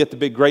then we get the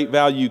big Great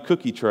Value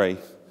cookie tray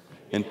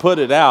and put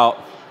it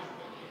out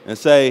and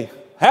say,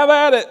 have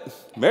at it,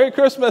 Merry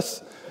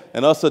Christmas.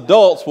 And us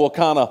adults will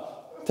kind of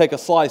take a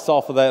slice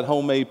off of that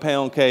homemade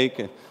pound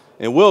cake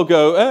And we'll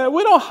go,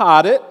 we don't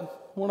hide it.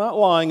 We're not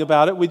lying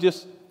about it. We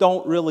just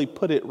don't really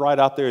put it right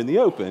out there in the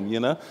open, you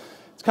know.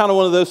 It's kind of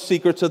one of those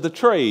secrets of the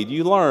trade.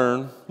 You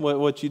learn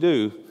what you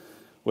do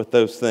with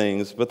those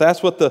things. But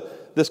that's what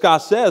this guy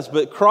says.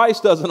 But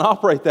Christ doesn't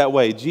operate that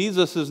way.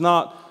 Jesus does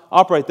not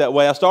operate that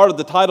way. I started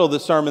the title of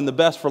this sermon, The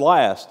Best for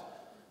Last,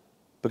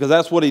 because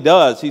that's what he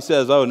does. He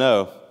says, oh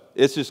no,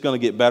 it's just going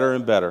to get better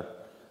and better.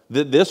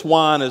 This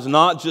wine is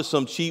not just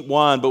some cheap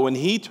wine, but when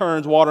he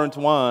turns water into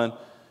wine,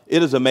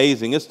 it is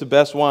amazing. It's the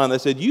best wine. They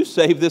said, you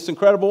saved this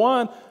incredible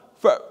wine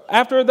for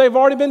after they've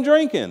already been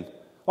drinking.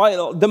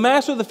 Like, the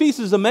master of the feast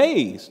is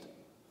amazed.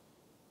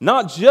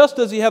 Not just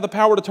does he have the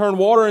power to turn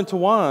water into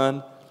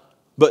wine,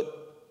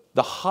 but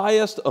the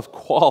highest of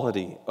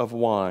quality of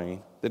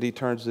wine that he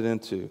turns it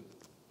into.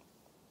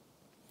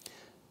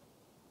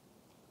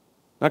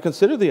 Now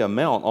consider the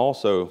amount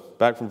also,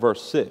 back from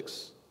verse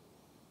 6.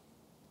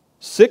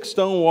 6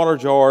 stone water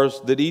jars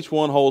that each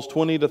one holds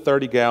 20 to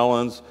 30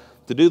 gallons.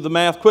 To do the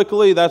math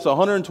quickly, that's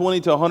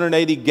 120 to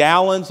 180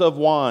 gallons of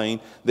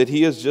wine that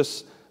he has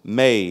just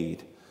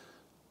made.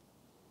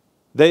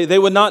 They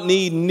would not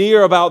need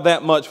near about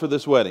that much for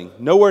this wedding.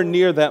 Nowhere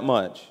near that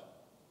much.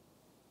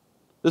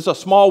 This is a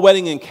small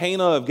wedding in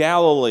Cana of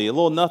Galilee, a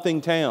little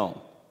nothing town.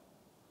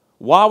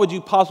 Why would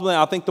you possibly?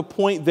 I think the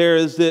point there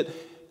is that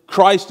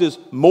Christ is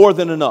more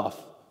than enough,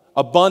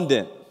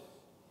 abundant.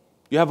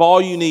 You have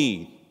all you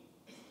need.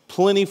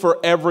 Plenty for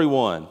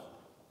everyone.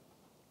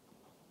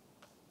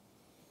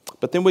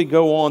 But then we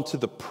go on to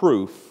the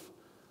proof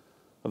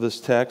of this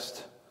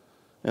text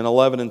in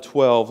 11 and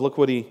 12.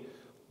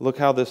 Look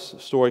how this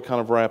story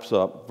kind of wraps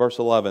up. Verse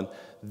 11.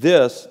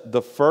 This,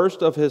 the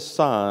first of his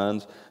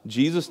signs,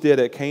 Jesus did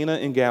at Cana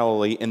in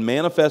Galilee and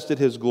manifested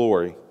his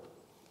glory.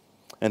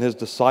 And his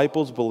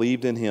disciples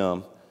believed in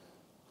him.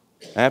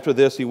 After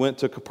this, he went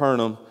to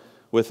Capernaum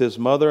with his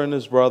mother and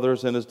his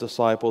brothers and his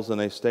disciples, and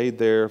they stayed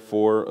there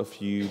for a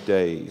few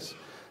days.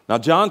 Now,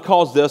 John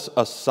calls this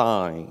a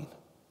sign.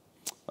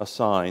 A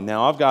sign.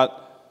 Now, I've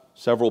got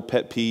several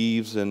pet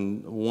peeves,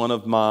 and one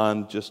of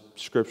mine, just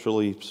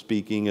scripturally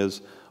speaking,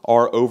 is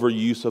our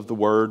overuse of the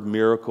word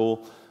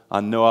miracle.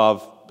 I know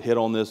I've hit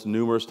on this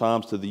numerous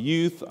times to the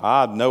youth.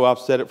 I know I've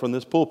said it from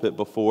this pulpit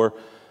before.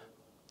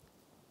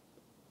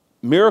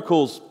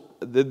 Miracles,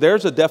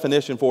 there's a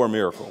definition for a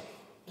miracle.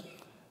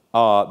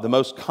 The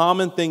most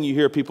common thing you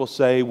hear people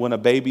say when a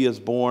baby is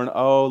born,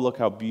 oh, look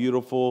how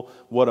beautiful,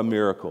 what a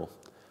miracle.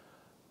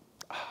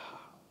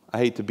 I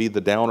hate to be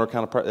the downer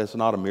kind of person. It's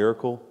not a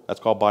miracle. That's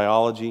called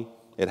biology.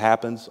 It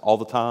happens all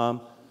the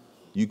time.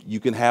 You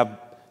can have,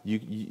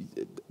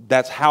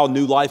 that's how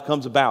new life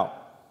comes about.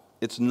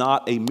 It's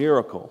not a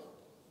miracle.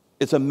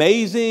 It's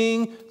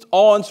amazing. It's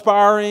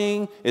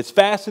awe-inspiring. It's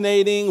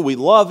fascinating. We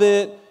love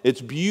it.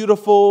 It's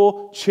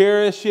beautiful.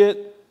 Cherish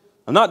it.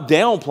 I'm not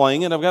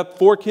downplaying it. I've got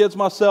 4 kids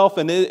myself,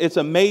 and it's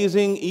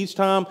amazing. Each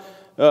time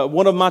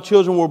one of my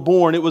children were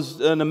born, it was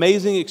an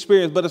amazing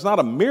experience, but it's not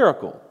a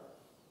miracle.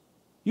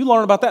 You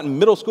learn about that in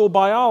middle school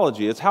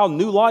biology. It's how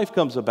new life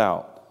comes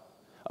about.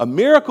 A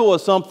miracle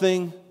is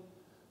something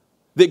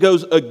that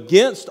goes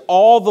against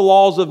all the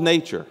laws of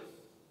nature,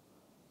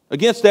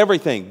 against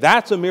everything.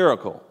 That's a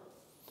miracle.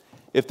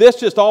 If this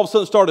just all of a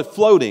sudden started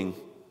floating,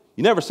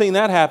 you've never seen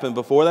that happen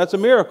before, that's a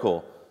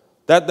miracle.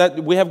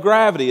 That we have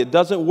gravity. It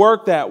doesn't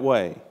work that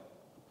way.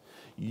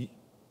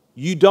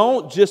 You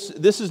don't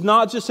just, this is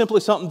not just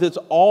simply something that's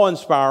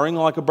awe-inspiring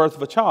like a birth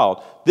of a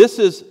child. This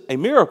is a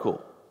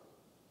miracle.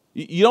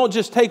 You don't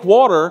just take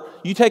water,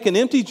 you take an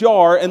empty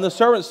jar and the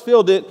servants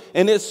filled it,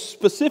 and it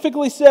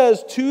specifically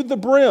says to the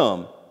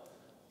brim.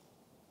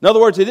 In other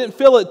words, they didn't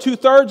fill it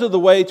 2/3 of the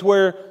way to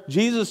where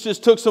Jesus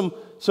just took some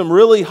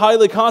really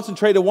highly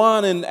concentrated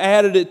wine and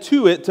added it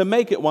to it to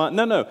make it wine.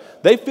 No.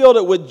 They filled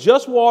it with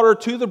just water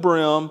to the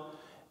brim,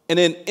 and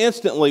then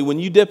instantly when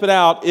you dip it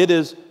out, it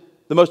is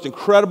the most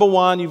incredible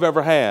wine you've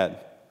ever had.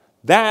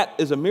 That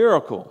is a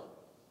miracle.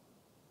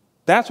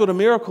 That's what a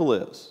miracle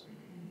is.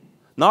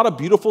 Not a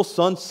beautiful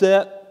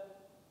sunset.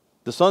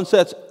 The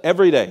sunsets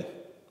every day.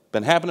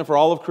 Been happening for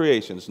all of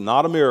creation. It's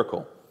not a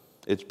miracle.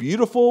 It's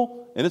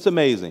beautiful and it's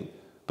amazing,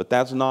 but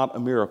that's not a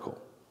miracle.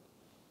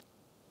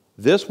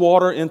 This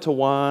water into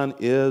wine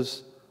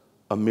is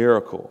a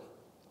miracle.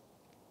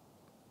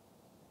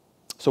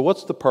 So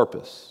what's the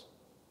purpose?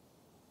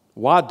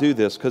 Why do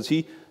this? Because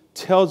he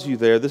tells you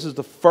there, this is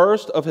the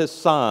first of his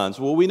signs.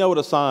 Well, we know what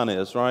a sign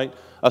is, right?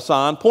 A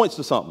sign points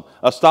to something.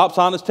 A stop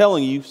sign is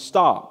telling you,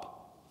 stop.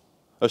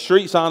 A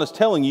street sign is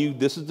telling you,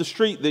 this is the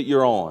street that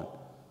you're on.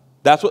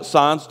 That's what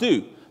signs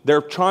do.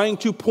 They're trying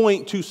to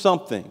point to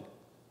something.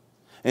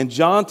 And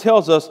John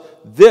tells us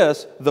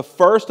this, the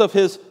first of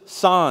his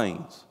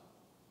signs.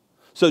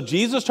 So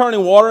Jesus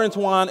turning water into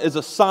wine is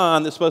a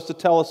sign that's supposed to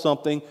tell us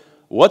something.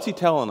 What's he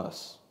telling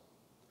us?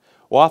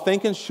 Well, I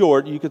think in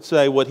short, you could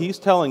say what he's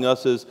telling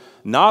us is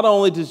not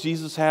only does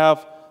Jesus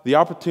have the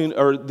opportunity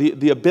or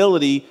the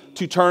ability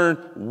to turn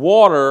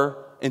water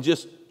and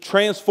just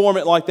transform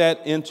it like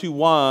that into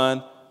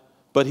wine,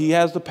 but he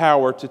has the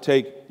power to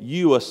take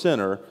you, a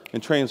sinner,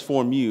 and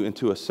transform you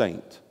into a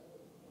saint.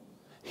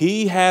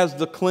 He has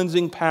the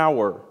cleansing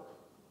power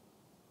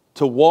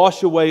to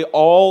wash away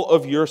all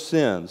of your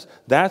sins.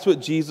 That's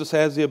what Jesus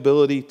has the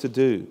ability to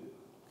do.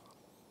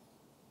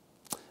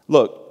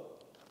 Look,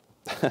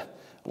 I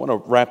want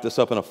to wrap this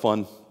up in a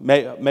fun,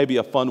 maybe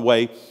a fun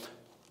way.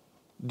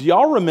 Do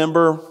y'all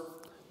remember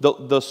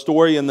the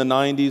story in the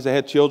 90s? They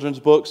had children's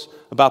books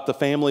about the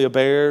family of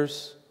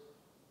bears.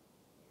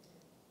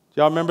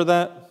 Do y'all remember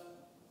that?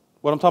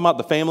 What I'm talking about,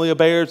 the family of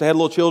bears. They had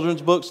little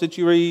children's books that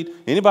you read.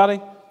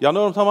 Anybody? Y'all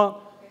know what I'm talking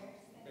about?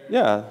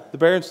 Yeah, the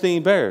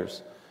Berenstain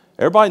Bears.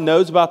 Everybody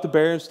knows about the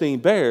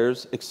Berenstain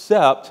Bears,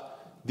 except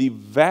the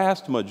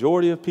vast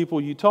majority of people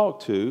you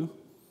talk to,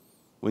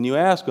 when you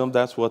ask them,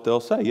 that's what they'll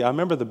say. Yeah, I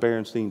remember the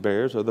Berenstain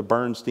Bears or the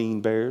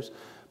Bernstein Bears,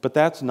 but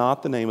that's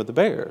not the name of the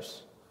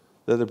bears.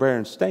 They're the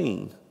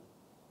Berenstain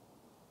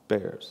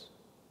Bears.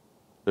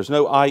 There's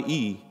no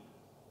I-E.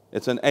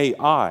 It's an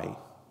A-I,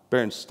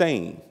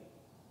 Berenstain.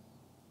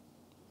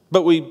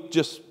 But we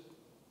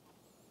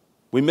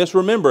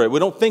misremember it. We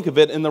don't think of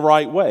it in the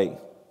right way.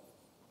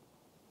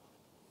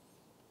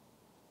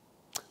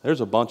 There's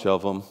a bunch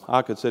of them.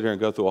 I could sit here and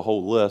go through a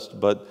whole list,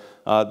 but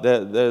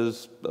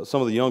there's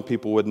some of the young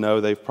people would know.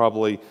 They've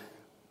probably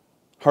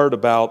heard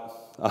about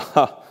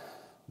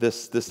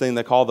this thing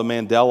they call the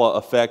Mandela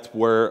effect,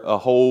 where a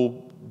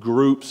whole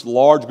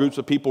large groups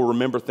of people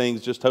remember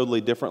things just totally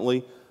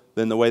differently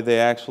than the way they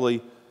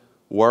actually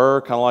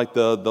were. Kind of like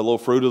the little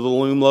Fruit of the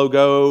Loom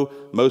logo.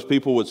 Most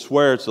people would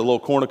swear it's a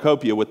little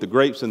cornucopia with the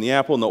grapes and the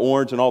apple and the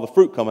orange and all the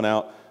fruit coming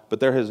out, but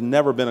there has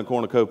never been a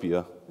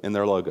cornucopia in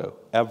their logo,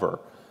 ever.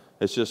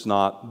 It's just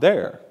not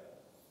there.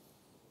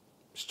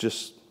 It's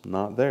just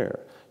not there.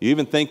 You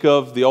even think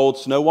of the old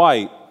Snow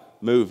White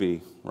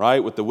movie,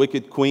 right? With the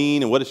wicked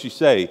queen, and what does she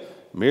say?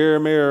 Mirror,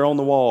 mirror on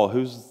the wall,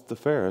 who's the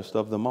fairest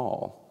of them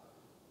all?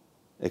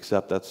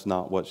 Except that's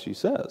not what she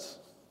says.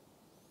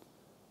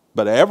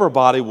 But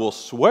everybody will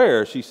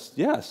swear,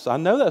 yes, I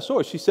know that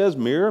story. She says,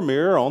 mirror,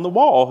 mirror on the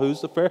wall,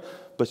 who's the fairest?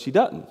 But she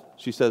doesn't.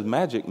 She says,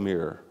 magic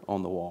mirror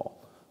on the wall,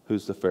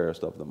 who's the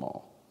fairest of them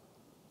all?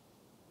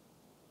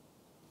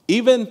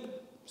 Even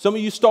some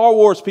of you Star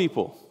Wars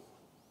people,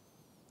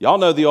 y'all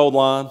know the old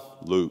line,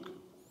 Luke,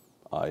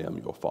 I am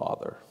your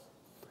father.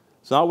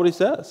 It's not what he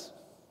says.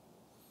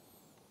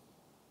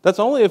 That's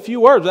only a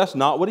few words. That's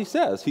not what he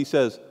says. He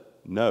says,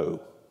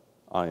 no,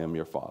 I am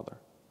your father.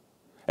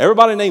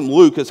 Everybody named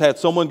Luke has had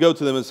someone go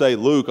to them and say,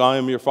 Luke, I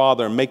am your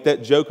father, and make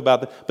that joke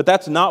about that. But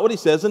that's not what he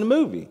says in the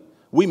movie.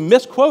 We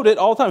misquote it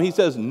all the time. He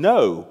says,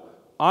 no,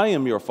 I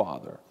am your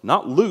father.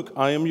 Not Luke,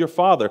 I am your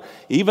father.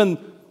 Even,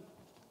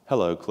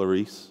 hello,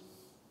 Clarice.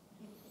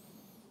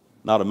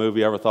 Not a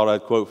movie I ever thought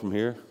I'd quote from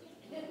here.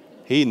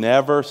 He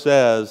never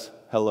says,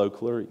 hello,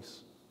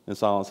 Clarice, in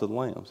Silence of the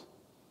Lambs.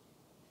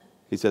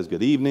 He says,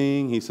 good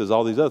evening. He says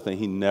all these other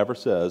things. He never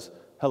says,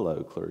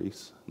 hello,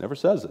 Clarice. Never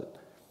says it.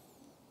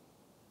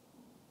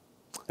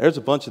 There's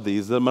a bunch of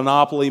these. The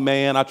Monopoly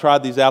Man, I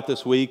tried these out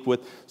this week with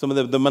some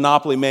of the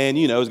Monopoly Man,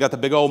 he's got the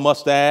big old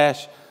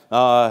mustache.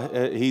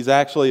 He's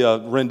actually a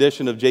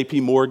rendition of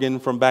J.P. Morgan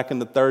from back in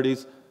the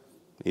 30s.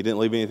 He didn't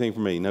leave anything for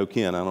me. No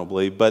kin, I don't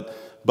believe. But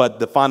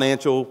the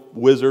financial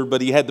wizard, but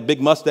he had the big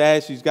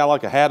mustache. He's got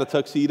like a hat, a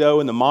tuxedo,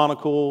 and the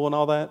monocle and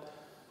all that.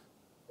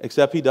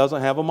 Except he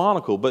doesn't have a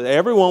monocle. But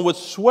everyone would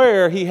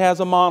swear he has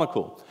a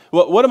monocle.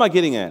 What am I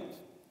getting at?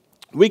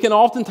 We can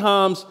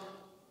oftentimes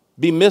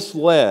be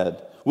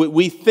misled.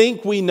 We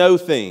think we know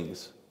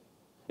things.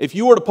 If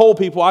you were to poll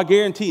people, I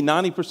guarantee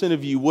 90%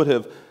 of you would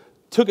have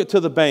took it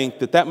to the bank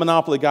that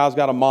Monopoly guy's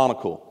got a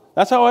monocle.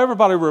 That's how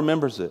everybody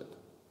remembers it.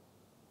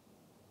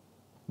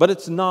 But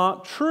it's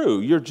not true.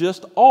 You're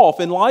just off.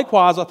 And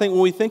likewise, I think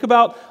when we think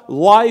about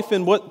life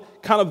and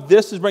what kind of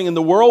this is bringing,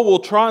 the world will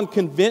try and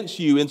convince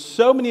you. And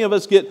so many of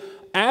us get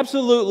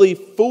absolutely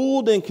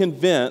fooled and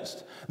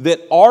convinced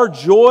that our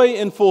joy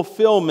and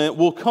fulfillment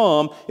will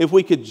come if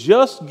we could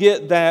just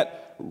get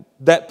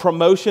that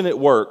promotion at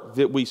work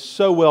that we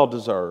so well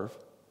deserve.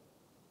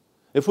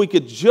 If we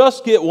could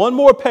just get one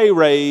more pay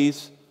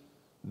raise,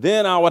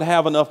 then I would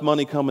have enough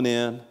money coming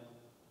in.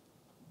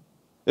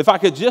 If I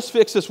could just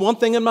fix this one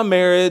thing in my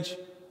marriage,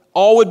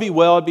 all would be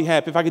well, I'd be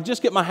happy. If I could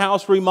just get my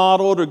house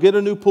remodeled or get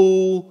a new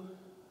pool,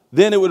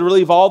 then it would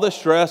relieve all the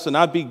stress and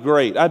I'd be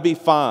great. I'd be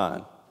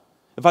fine.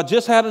 If I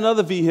just had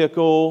another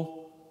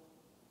vehicle,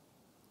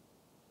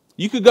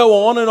 you could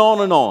go on and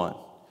on and on.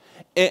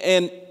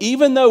 And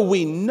even though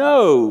we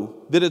know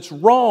that it's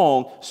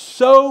wrong,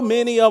 so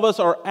many of us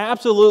are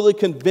absolutely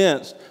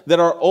convinced that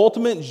our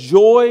ultimate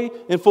joy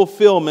and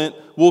fulfillment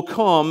will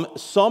come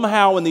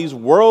somehow in these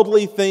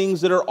worldly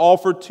things that are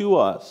offered to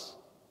us.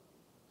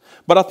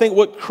 But I think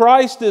what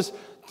Christ is,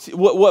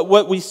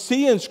 what we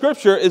see in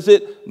Scripture is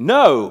that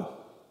no,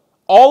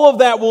 all of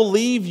that will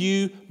leave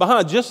you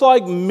behind. Just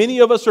like many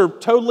of us are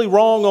totally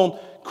wrong on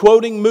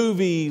quoting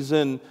movies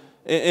and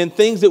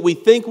things that we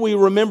think we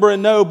remember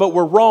and know, but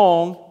we're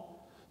wrong.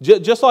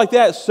 Just like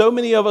that, so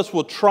many of us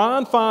will try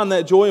and find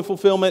that joy and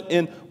fulfillment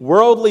in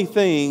worldly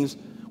things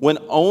when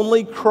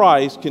only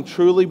Christ can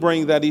truly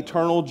bring that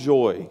eternal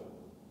joy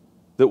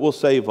that will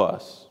save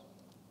us.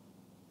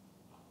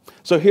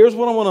 So here's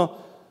what I want to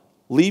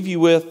leave you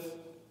with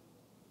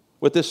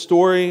with this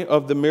story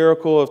of the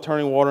miracle of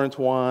turning water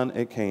into wine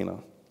at Cana.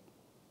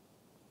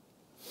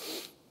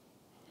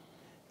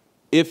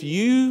 If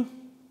you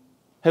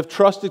have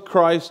trusted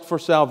Christ for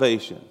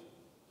salvation,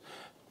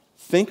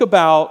 think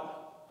about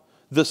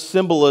the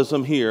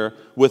symbolism here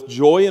with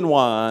joy and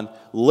wine.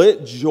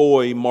 Let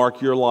joy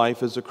mark your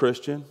life as a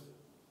Christian.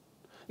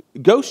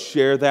 Go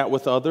share that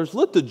with others.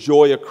 Let the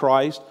joy of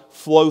Christ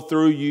flow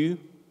through you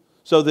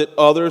so that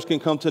others can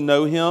come to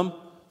know Him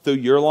through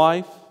your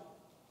life.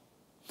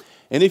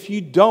 And if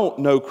you don't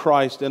know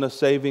Christ in a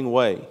saving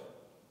way,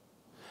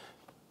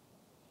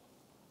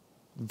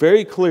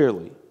 very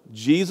clearly,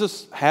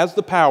 Jesus has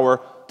the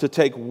power to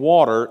take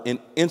water and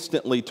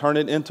instantly turn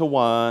it into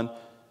wine.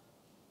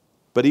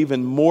 But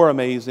even more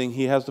amazing,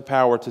 He has the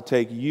power to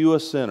take you, a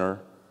sinner,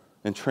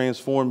 and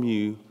transform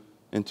you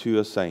into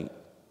a saint,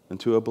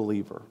 into a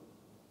believer.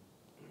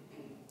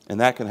 And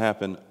that can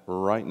happen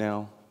right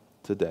now,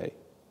 today.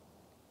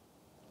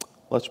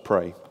 Let's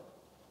pray,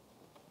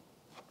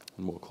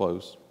 and we'll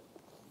close.